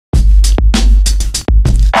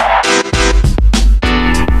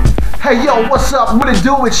Hey yo, what's up? What it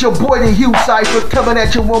do? It's your boy the Hugh Cypher coming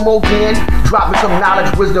at you one more again, dropping some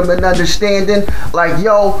knowledge, wisdom, and understanding. Like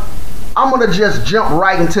yo, I'm gonna just jump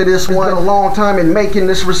right into this one. It's been a long time in making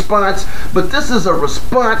this response, but this is a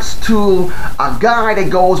response to a guy that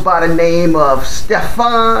goes by the name of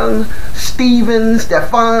STEFAN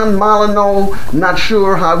Molyneux. Not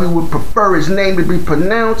sure how he would prefer his name to be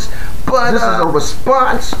pronounced, but this is a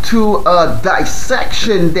response to a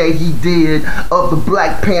dissection that he did of the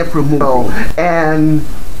Black Panther movie. And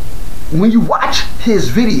when you watch his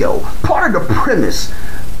video, part of the premise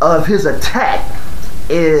of his attack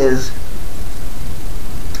is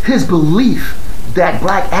his belief that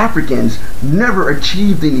black Africans never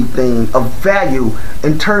achieved anything of value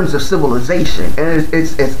in terms of civilization. And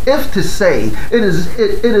it's as if to say, it is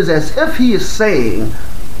as if he is saying,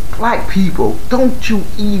 black people, don't you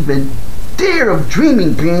even dare of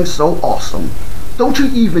dreaming being so awesome. Don't you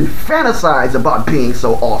even fantasize about being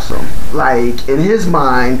so awesome. Like, in his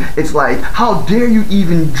mind, it's like, how dare you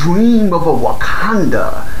even dream of a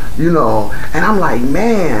Wakanda, you know? And I'm like,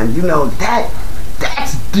 man, you know, that's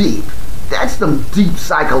deep. That's some deep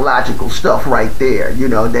psychological stuff right there, you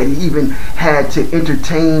know, that he even had to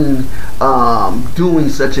entertain doing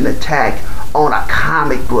such an attack on a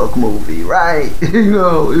comic book movie, right? you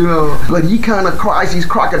know. But he kind of cries these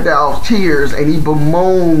crocodile tears and he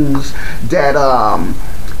bemoans that,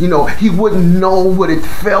 you know, he wouldn't know what it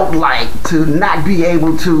felt like to not be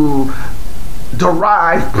able to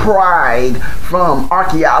derive pride from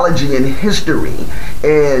archaeology and history.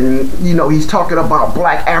 And you know, he's talking about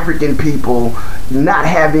black African people not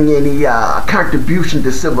having any contribution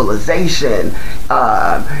to civilization.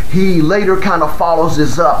 He later kind of follows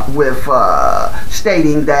this up with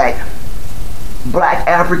stating that black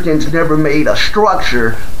Africans never made a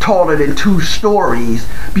structure taller than 2 stories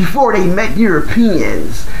before they met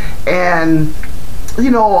Europeans. And you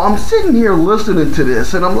know, I'm sitting here listening to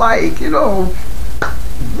this and I'm like, you know,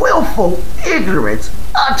 willful ignorance,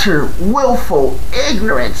 utter willful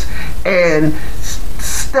ignorance. And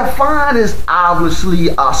Stefan is obviously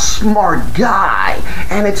a smart guy.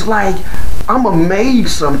 And it's like, I'm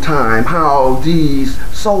amazed sometimes how these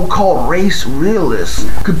so-called race realists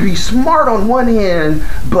could be smart on one hand,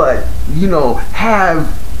 but, you know, have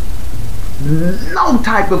no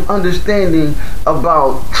type of understanding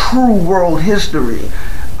about true world history.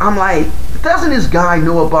 I'm like, doesn't this guy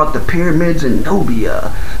know about the pyramids in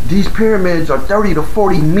Nubia? These pyramids are 30 to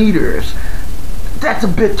 40 meters. That's a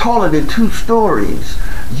bit taller than 2 stories.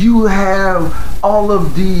 You have all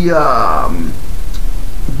of the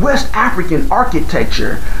West African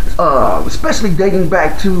architecture, especially dating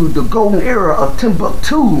back to the golden era of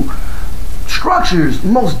Timbuktu. Structures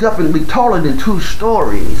most definitely taller than 2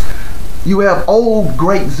 stories. You have old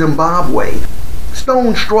great Zimbabwe,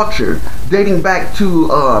 stone structure dating back to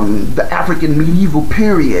the African medieval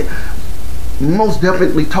period, most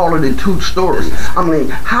definitely taller than 2 stories. I mean,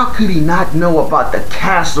 how could he not know about the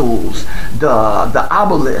castles, the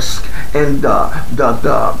obelisk, and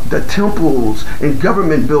the temples and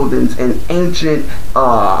government buildings in ancient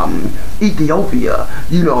Ethiopia?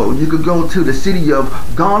 You know, you could go to the city of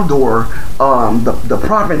Gondor, the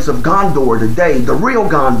province of Gondor today, the real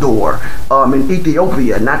Gondor in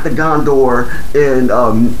Ethiopia, not the Gondor in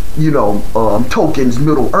you know, Tolkien's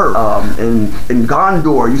Middle Earth. In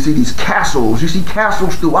Gondor, you see these castles. You see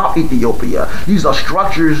castles throughout Ethiopia. These are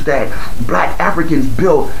structures that black Africans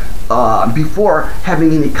built before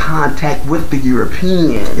having any contact with the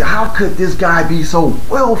Europeans. How could this guy be so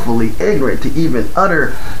willfully ignorant to even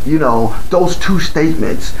utter, you know, those 2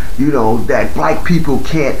 statements, you know, that black people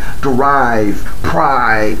can't derive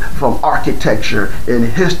pride from architecture and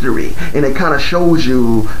history? And it kind of shows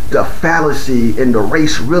you the fallacy in the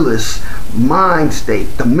race realist mind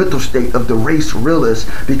state, the mental state of the race realist,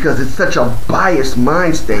 because it's such a biased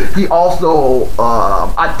mind state. He also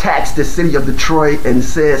attacks the city of Detroit and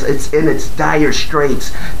says it's in its dire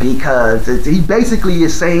straits because he basically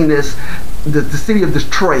is saying this, the city of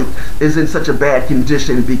Detroit is in such a bad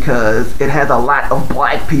condition because it has a lot of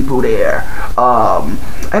black people there.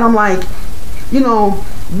 And I'm like, you know,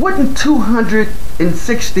 wouldn't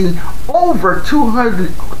over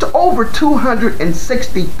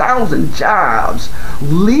 260,000 jobs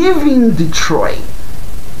leaving Detroit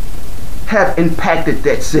have impacted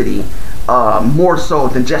that city more so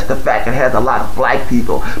than just the fact it has a lot of black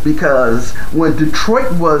people? Because when Detroit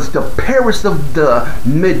was the Paris of the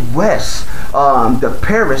Midwest, the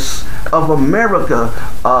Paris of America,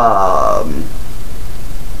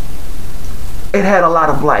 it had a lot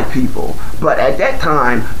of black people. But at that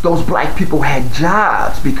time, those black people had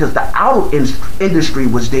jobs because the auto industry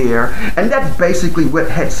was there, and that's basically what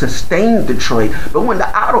had sustained Detroit. But when the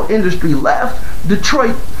auto industry left,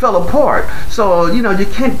 Detroit fell apart. So, you know, you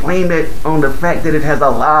can't blame it on the fact that it has a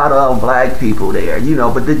lot of black people there, you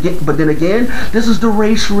know. But then again, this is the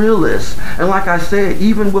race realist. And like I said,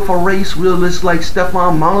 even with a race realist like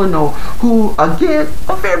STEFAN Molyneux, who, again,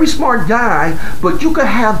 a very smart guy, but you could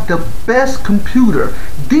have the best computer,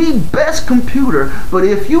 the best computer, but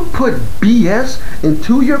if you put BS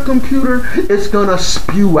into your computer, it's gonna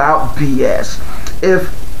spew out BS. If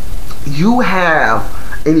you have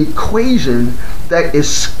an equation that is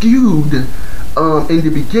skewed in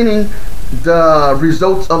the beginning, the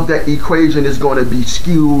results of that equation is going to be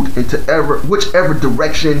skewed into whichever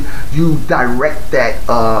direction you direct that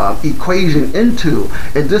equation into.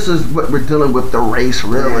 And this is what we're dealing with the race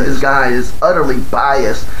realist. This guy is utterly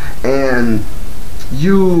biased, and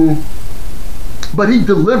but he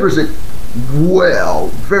delivers it well,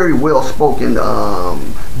 very well spoken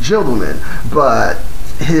gentleman, but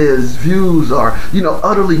his views are, you know,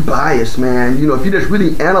 utterly biased, man. You know, if you just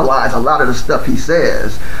really analyze a lot of the stuff he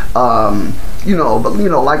says, you know, but you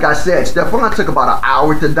know, like I said, STEFAN took about an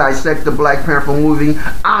hour to dissect the Black Panther movie.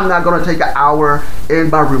 I'm not gonna take an hour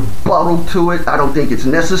in my rebuttal to it. I don't think it's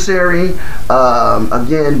necessary.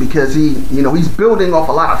 Again, because he's building off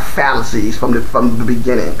a lot of fallacies from the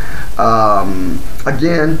beginning.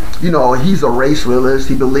 Again, you know, he's a race realist.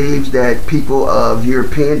 He believes that people of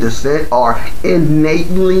European descent are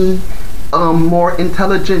innately more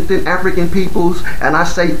intelligent than African peoples, and I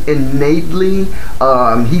say innately.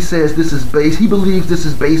 He says he believes this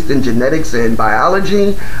is based in genetics and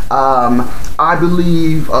biology. I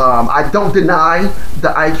believe, I don't deny the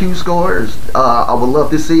IQ scores. I would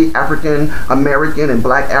love to see African American and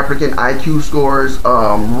Black African IQ scores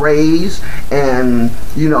raised, and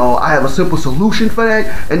you know, I have a simple solution for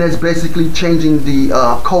that, and that's basically changing the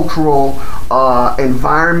cultural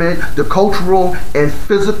environment, the cultural and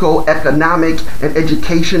physical, economic and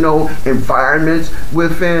educational environments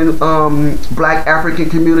within Black African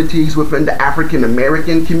communities, within the African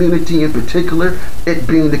American community in particular, it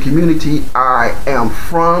being the community I am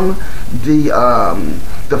from.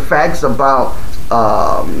 The facts about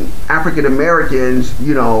African Americans,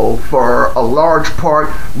 you know, for a large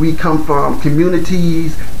part, we come from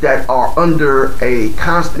communities that are under a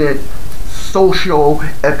constant social,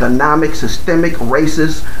 economic, systemic,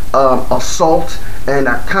 racist assault, and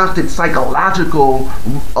a constant psychological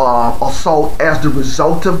assault as the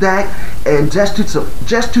result of that. And just to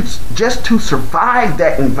survive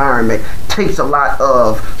that environment takes a lot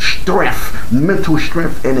of strength, mental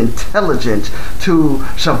strength and intelligence to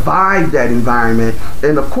survive that environment.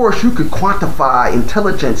 And of course, you could quantify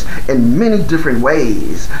intelligence in many different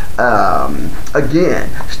ways. Again,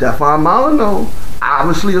 STEFAN Molyneux,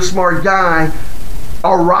 obviously a smart guy,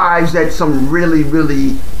 arrives at some really,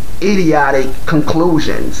 really idiotic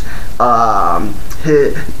conclusions.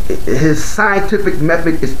 His scientific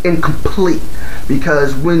method is incomplete,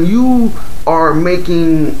 because when you are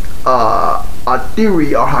making a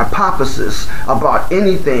theory or hypothesis about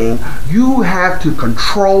anything, you have to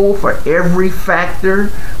control for every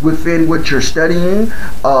factor within what you're studying,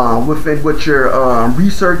 within what you're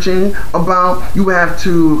researching about. You have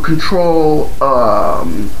to control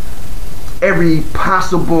every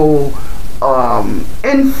possible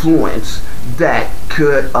influence that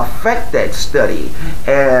could affect that study.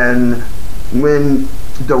 And when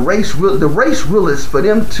the race realists, for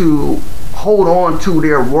them to hold on to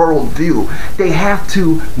their worldview, they have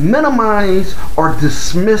to minimize or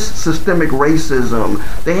dismiss systemic racism.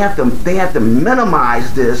 They have to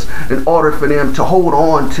minimize this in order for them to hold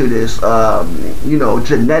on to this you know,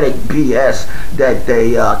 genetic BS that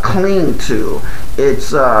they cling to.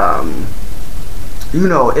 It's you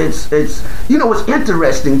know, it's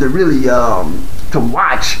interesting to really to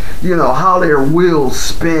watch, you know, how their wheels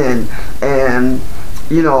spin. And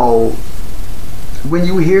you know, when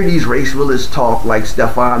you hear these race realists talk like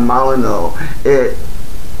STEFAN Molyneux,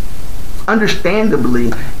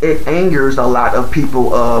 understandably, it angers a lot of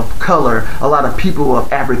people of color, a lot of people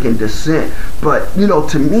of African descent. But, you know,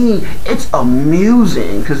 to me, it's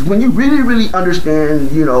amusing, because when you really, really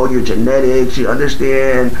understand, you know, your genetics, you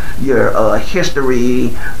understand your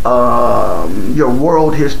history, your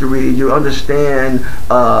world history, you understand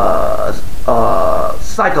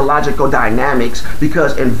psychological dynamics,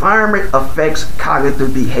 because environment affects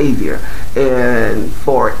cognitive behavior. And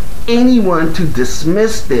for anyone to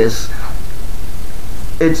dismiss this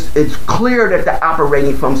it's clear that they're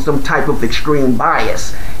operating from some type of extreme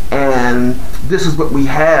bias. And this is what we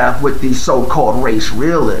have with these so-called race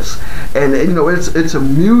realists. And you know, it's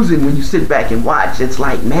amusing when you sit back and watch. It's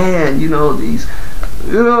like, man, you know, these,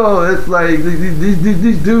 you know, it's like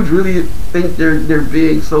these dudes really think they're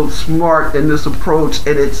being so smart in this approach,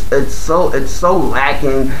 and it's so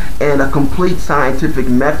lacking in a complete scientific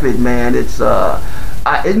method, man. It's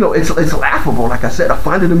you know, it's laughable. Like I said, I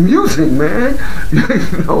find it amusing, man. You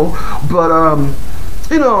know, but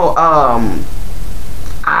you know,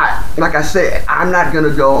 like I said, I'm not going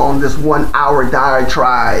to go on this 1 hour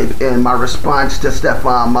diatribe in my response to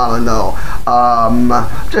STEFAN Molyneux.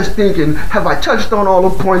 Just thinking, have I touched on all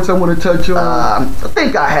the points I want to touch on? I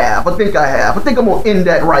think I have. I think I'm going to end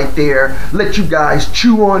that right there. Let you guys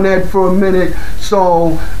chew on that for a minute.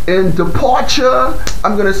 So, in departure,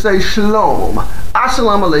 I'm going to say shalom.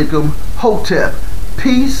 Assalamu alaikum. Hotep.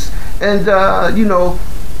 Peace. And, you know,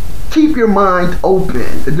 keep your mind open.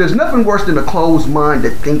 There's nothing worse than a closed mind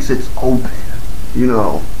that thinks it's open. You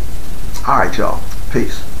know. All right, y'all.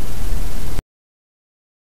 Peace.